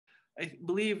I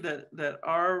believe that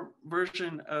our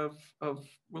version of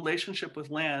relationship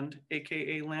with land,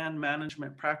 aka land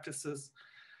management practices,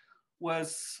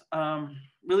 was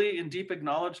really in deep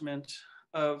acknowledgement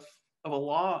of a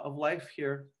law of life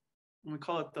here. And I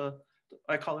call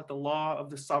it the law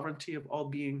of the sovereignty of all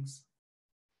beings.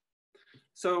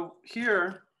 So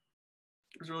here,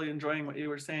 I was really enjoying what you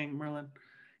were saying, Merlin.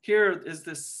 Here is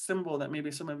this symbol that maybe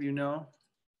some of you know.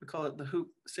 We call it the hoop,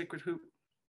 sacred hoop.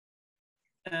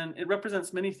 And it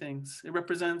represents many things. It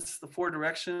represents the 4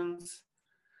 directions.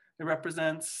 It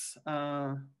represents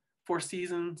 4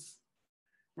 seasons.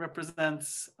 It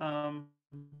represents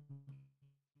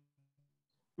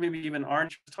maybe even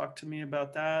orange. Talk to me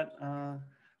about that.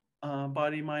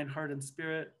 Body, mind, heart, and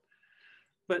spirit.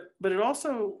 But it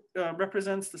also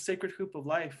represents the sacred hoop of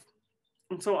life.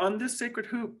 And so on this sacred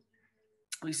hoop,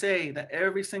 we say that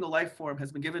every single life form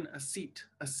has been given a seat,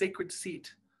 a sacred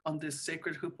seat on this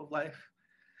sacred hoop of life.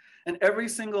 And every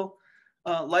single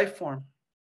life form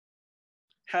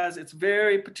has its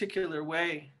very particular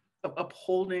way of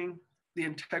upholding the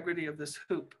integrity of this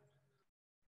hoop.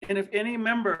 And if any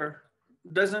member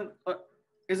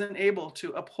isn't able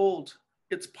to uphold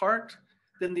its part,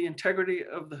 then the integrity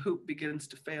of the hoop begins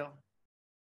to fail.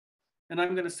 And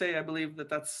I'm going to say, I believe that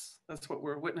that's what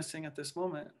we're witnessing at this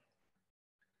moment.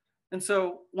 And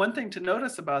so one thing to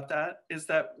notice about that is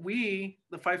that we,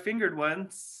 the 5-fingered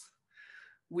ones,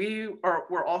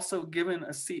 we're also given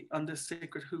a seat on this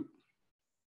sacred hoop.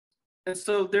 And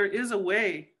so there is a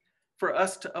way for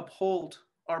us to uphold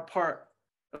our part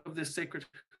of this sacred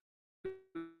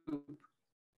hoop.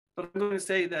 But I'm going to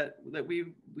say that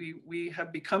we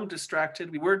have become distracted.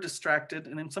 We were distracted,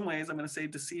 and in some ways, I'm going to say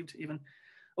deceived even,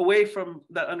 away from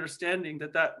that understanding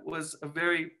that was a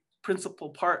very principal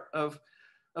part of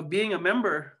being a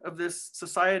member of this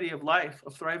society of life,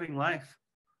 of thriving life.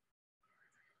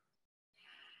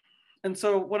 And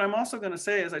so what I'm also going to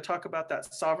say as I talk about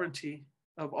that sovereignty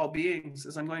of all beings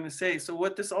is I'm going to say, so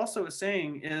what this also is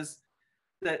saying is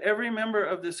that every member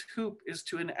of this hoop is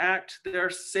to enact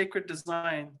their sacred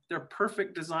design, their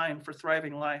perfect design for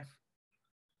thriving life.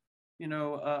 You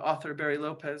know, author Barry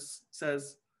Lopez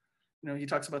says, you know, he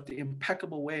talks about the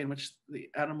impeccable way in which the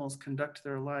animals conduct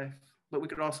their life. But we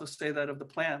could also say that of the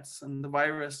plants and the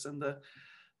virus and the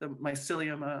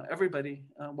mycelium, everybody,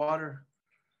 water,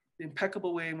 the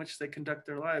impeccable way in which they conduct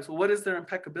their lives. Well, what is their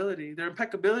impeccability? Their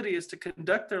impeccability is to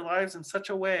conduct their lives in such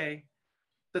a way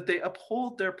that they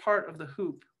uphold their part of the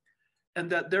hoop, and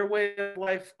that their way of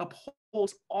life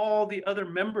upholds all the other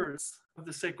members of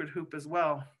the sacred hoop as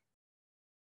well.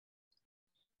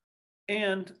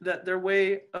 And that their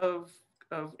way of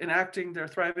enacting their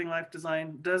thriving life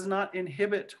design does not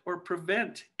inhibit or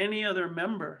prevent any other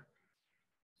member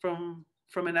from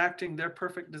enacting their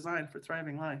perfect design for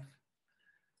thriving life.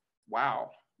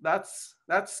 Wow, that's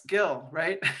skill,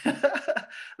 right?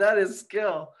 That is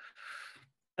skill.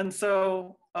 And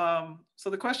so, so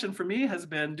the question for me has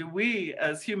been, do we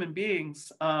as human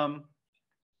beings,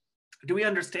 do we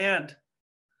understand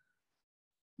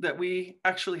that we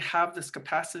actually have this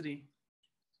capacity?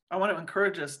 I want to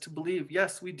encourage us to believe,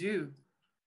 yes, we do.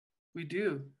 We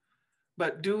do.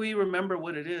 But do we remember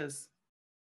what it is?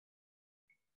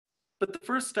 But the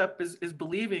first step is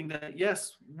believing that,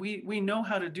 yes, we know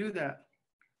how to do that.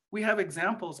 We have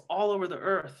examples all over the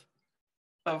earth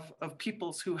of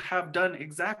peoples who have done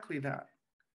exactly that.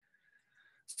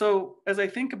 So as I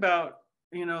think about,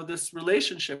 you know, this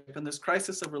relationship and this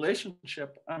crisis of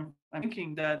relationship, I'm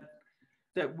thinking that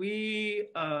we,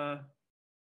 I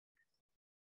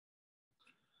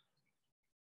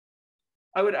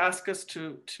would ask us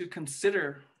to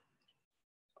consider,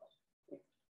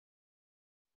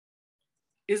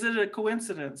 is it a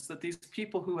coincidence that these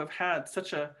people who have had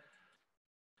such a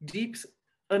deep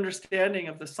understanding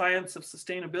of the science of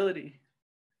sustainability,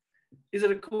 is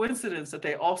it a coincidence that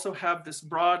they also have this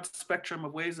broad spectrum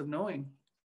of ways of knowing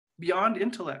beyond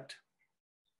intellect?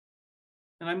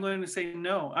 And I'm going to say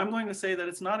no. I'm going to say that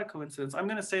it's not a coincidence. I'm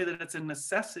going to say that it's a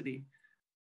necessity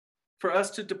for us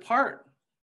to depart,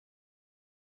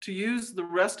 to use the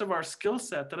rest of our skill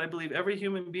set that I believe every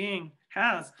human being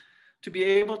has, to be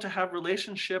able to have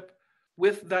relationship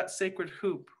with that sacred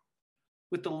hoop,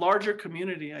 with the larger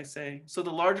community, I say. So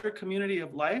the larger community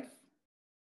of life.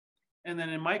 And then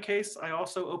in my case, I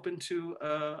also open to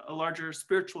a larger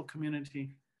spiritual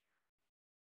community.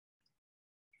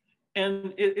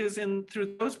 And it is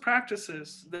through those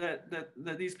practices that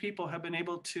these people have been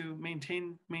able to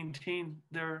maintain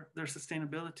their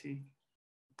sustainability.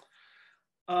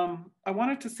 I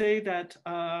wanted to say that,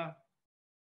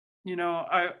 you know,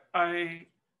 I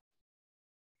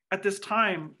at this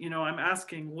time, you know, I'm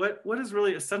asking what is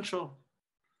really essential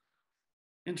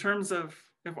in terms of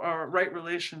our right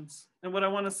relations. And what I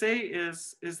want to say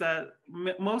is that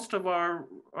most of our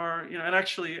you know, and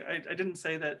actually I didn't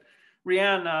say that,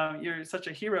 Riane, you're such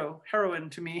a heroine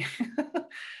to me.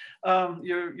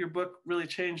 Your book really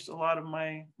changed a lot of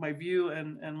my view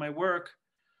and my work.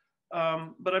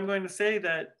 But I'm going to say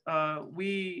that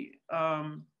we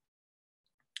are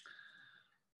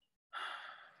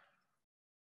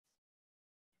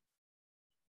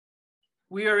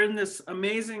in this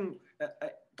amazing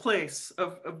place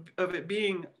of it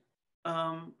being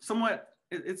somewhat,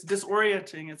 it's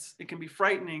disorienting, it can be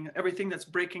frightening, everything that's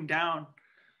breaking down.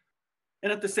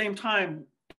 And at the same time,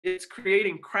 it's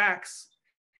creating cracks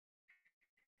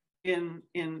in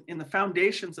the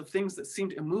foundations of things that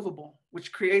seemed immovable,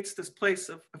 which creates this place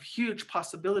of huge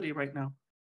possibility right now.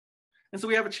 And so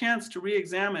we have a chance to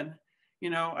re-examine, you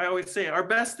know, I always say our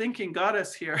best thinking got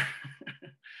us here.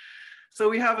 So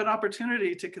we have an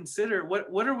opportunity to consider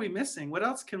what are we missing? What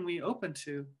else can we open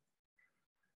to?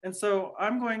 And so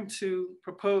I'm going to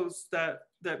propose that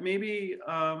maybe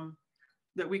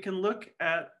that we can look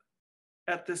at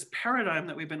this paradigm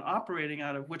that we've been operating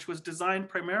out of, which was designed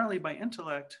primarily by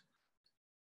intellect.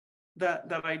 That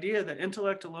idea that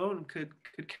intellect alone could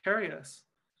carry us.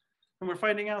 And we're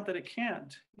finding out that it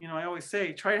can't. You know, I always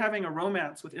say, try having a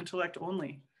romance with intellect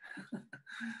only.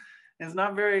 It's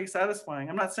not very satisfying.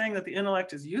 I'm not saying that the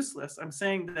intellect is useless. I'm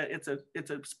saying that it's a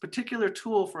particular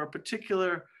tool for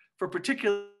particular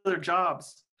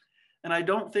jobs. And I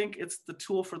don't think it's the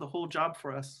tool for the whole job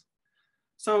for us.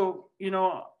 So, you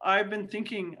know, I've been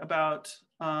thinking about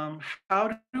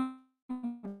how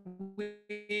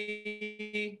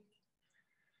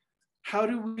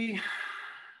do we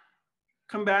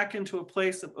come back into a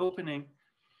place of opening